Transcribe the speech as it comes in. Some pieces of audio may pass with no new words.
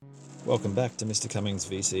Welcome back to Mr. Cummings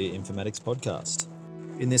VC Informatics Podcast.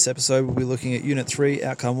 In this episode, we'll be looking at Unit 3,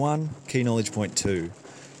 Outcome 1, Key Knowledge Point 2,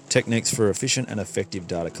 Techniques for Efficient and Effective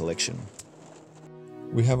Data Collection.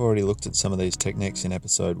 We have already looked at some of these techniques in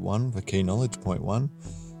Episode 1 for Key Knowledge Point 1,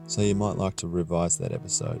 so you might like to revise that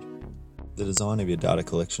episode. The design of your data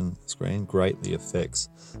collection screen greatly affects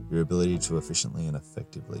your ability to efficiently and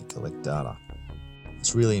effectively collect data.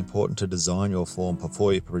 It's really important to design your form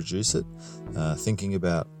before you produce it, thinking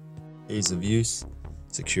about ease of use,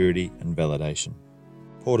 security and validation.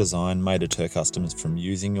 Poor design may deter customers from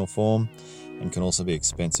using your form and can also be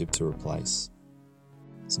expensive to replace.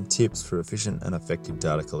 Some tips for efficient and effective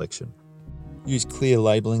data collection. Use clear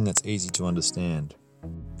labelling that's easy to understand.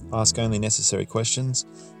 Ask only necessary questions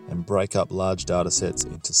and break up large data sets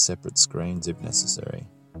into separate screens if necessary.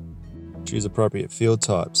 Choose appropriate field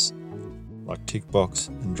types like tick box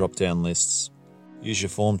and drop-down lists. Use your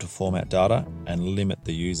form to format data and limit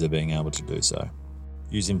the user being able to do so.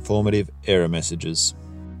 Use informative error messages.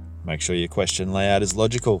 Make sure your question layout is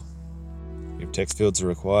logical. If text fields are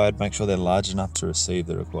required, make sure they're large enough to receive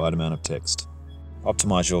the required amount of text.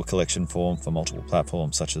 Optimize your collection form for multiple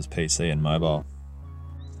platforms such as PC and mobile.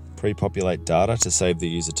 Pre-populate data to save the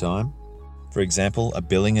user time. For example, a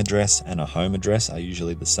billing address and a home address are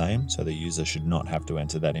usually the same, so the user should not have to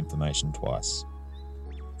enter that information twice.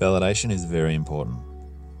 Validation is very important.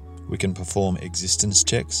 We can perform existence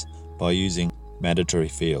checks by using mandatory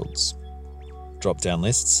fields. Drop-down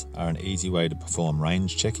lists are an easy way to perform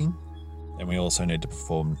range checking, and we also need to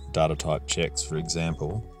perform data type checks. For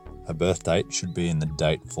example, a birth date should be in the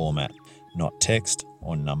date format, not text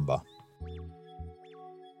or number.